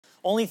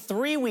Only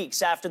 3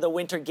 weeks after the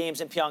Winter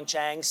Games in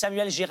Pyeongchang,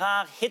 Samuel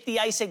Girard hit the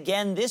ice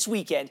again this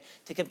weekend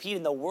to compete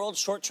in the World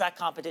Short Track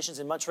competitions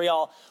in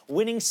Montreal,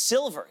 winning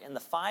silver in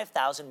the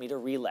 5,000-meter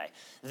relay.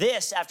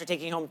 This after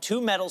taking home 2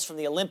 medals from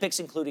the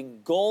Olympics, including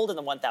gold in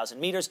the 1,000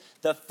 meters,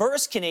 the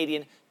first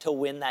Canadian to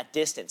win that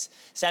distance.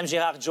 Sam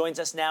Girard joins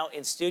us now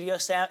in studio.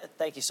 Sam,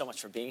 thank you so much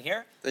for being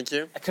here. Thank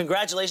you.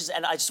 Congratulations.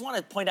 And I just want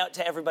to point out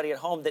to everybody at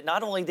home that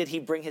not only did he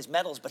bring his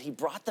medals, but he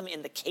brought them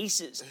in the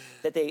cases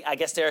that I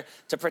guess they're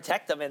to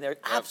protect them, and they're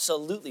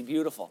absolutely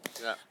beautiful.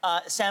 Yeah.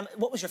 Sam,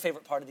 what was your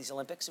favorite part of these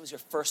Olympics? It was your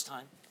first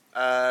time.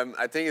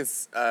 I think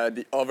it's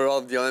the overall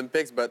of the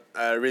Olympics, but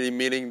really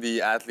meeting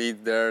the athletes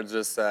there,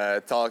 just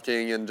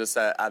talking and just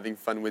having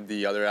fun with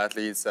the other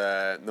athletes,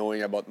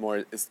 knowing about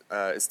more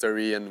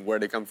history and where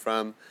they come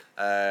from.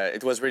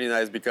 It was really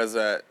nice because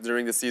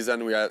during the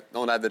season we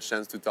don't have the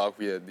chance to talk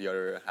with the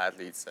other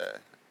athletes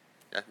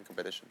in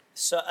competition.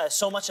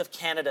 So much of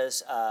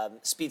Canada's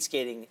speed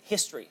skating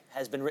history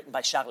has been written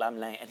by Charles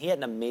Hamelin, and he had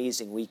an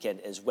amazing weekend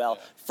as well.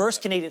 Yeah.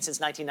 First Canadian since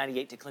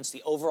 1998 to clinch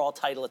the overall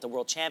title at the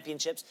World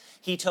Championships.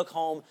 He took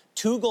home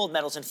 2 gold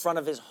medals in front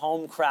of his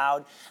home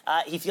crowd.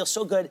 He feels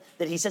so good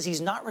that he says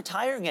he's not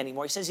retiring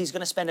anymore. He says he's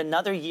going to spend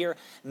another year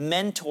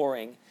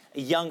mentoring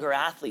younger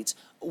athletes.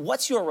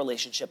 What's your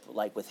relationship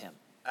like with him?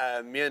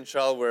 Me and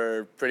Charles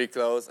were pretty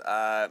close.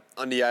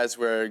 On the ice,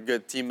 we're a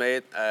good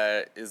teammate.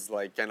 He's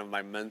like kind of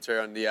my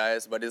mentor on the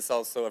ice, but he's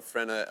also a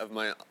friend of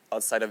mine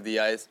outside of the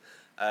ice.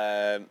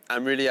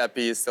 I'm really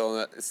happy he's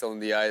still on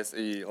the ice.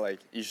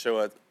 He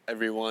showed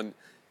everyone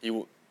he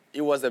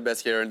was the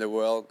best skater in the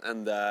world,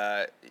 and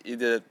he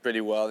did it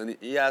pretty well. And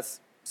he has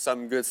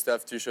some good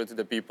stuff to show to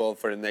the people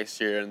for the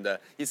next year. And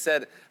he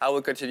said, I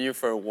will continue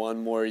for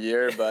 1 more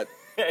year, but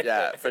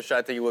yeah, for sure,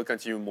 I think he will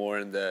continue more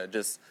and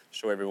just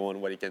show everyone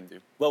what he can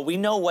do. Well, we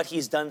know what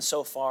he's done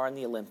so far in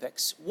the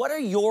Olympics. What are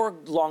your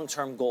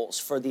long-term goals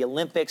for the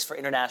Olympics, for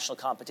international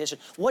competition?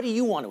 What do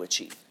you want to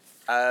achieve?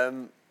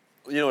 You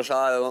know,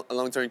 Charles had a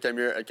long-term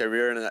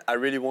career, and I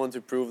really want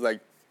to prove like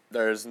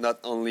there's not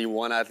only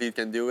one athlete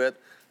can do it.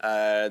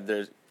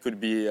 There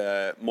could be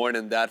more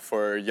than that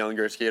for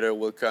younger skater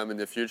will come in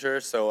the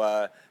future. So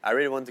I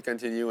really want to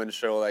continue and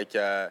show like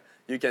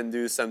you can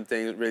do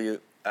something really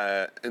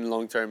in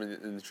long term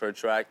in the short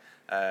track.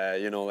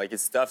 You know, like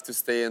it's tough to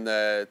stay in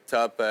the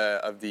top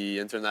of the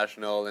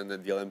international and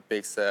the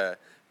Olympics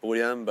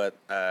podium, but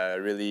I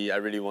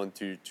really want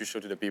to show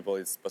to the people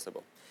it's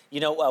possible.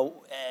 You know,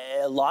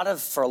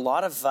 for a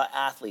lot of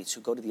athletes who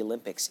go to the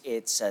Olympics,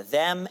 it's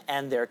them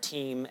and their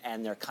team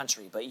and their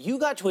country. But you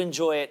got to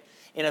enjoy it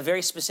in a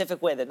very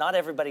specific way that not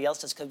everybody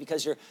else does,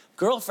 because your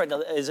girlfriend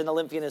is an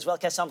Olympian as well,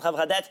 Kelsey,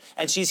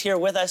 and she's here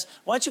with us.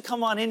 Why don't you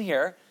come on in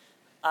here?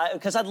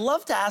 Because I'd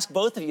love to ask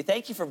both of you.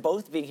 Thank you for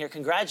both being here.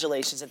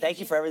 Congratulations, and thank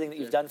you for everything that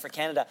you've done for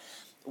Canada.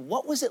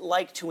 What was it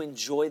like to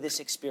enjoy this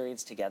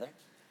experience together?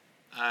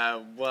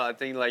 Well, I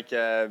think like be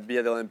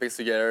at the Olympics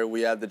together,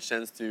 we had the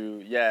chance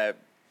to,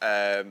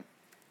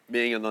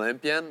 being an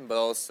Olympian, but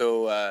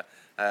also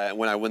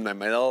when I won my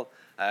medal,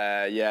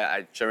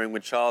 I cheering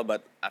with Charles,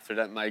 but after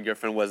that my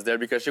girlfriend was there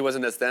because she was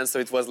in the stands, so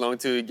it was long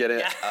to get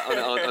it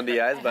on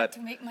the ice. I had to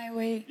make my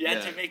way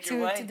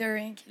to the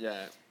rink.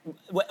 Yeah.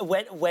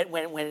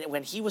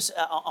 When he was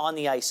on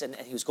the ice and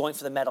he was going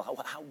for the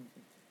medal,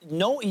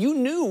 you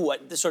knew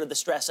what the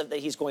stress that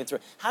he's going through.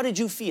 How did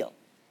you feel?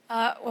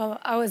 Well,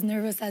 I was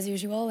nervous as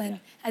usual, and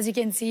as you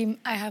can see,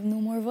 I have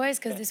no more voice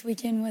because this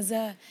weekend was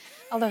a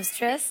lot of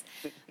stress.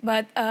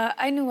 But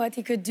I knew what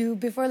he could do.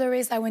 Before the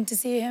race, I went to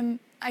see him.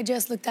 I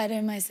just looked at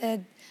him.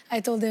 I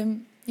told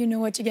him, you know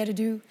what you got to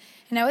do.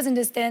 And I was in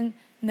the stand,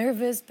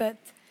 nervous, but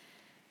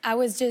I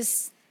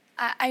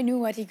knew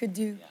what he could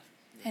do. Yeah.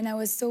 And I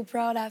was so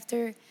proud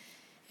after.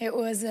 It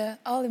was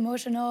all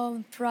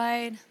emotional,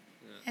 pride.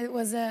 Yeah. It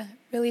was a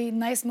really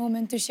nice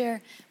moment to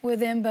share with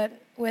him, but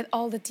with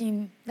all the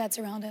team that's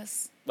around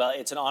us. Well,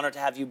 it's an honor to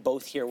have you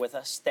both here with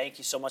us. Thank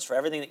you so much for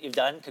everything that you've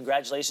done.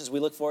 Congratulations. We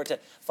look forward to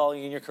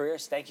following you in your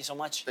careers. Thank you so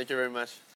much. Thank you very much.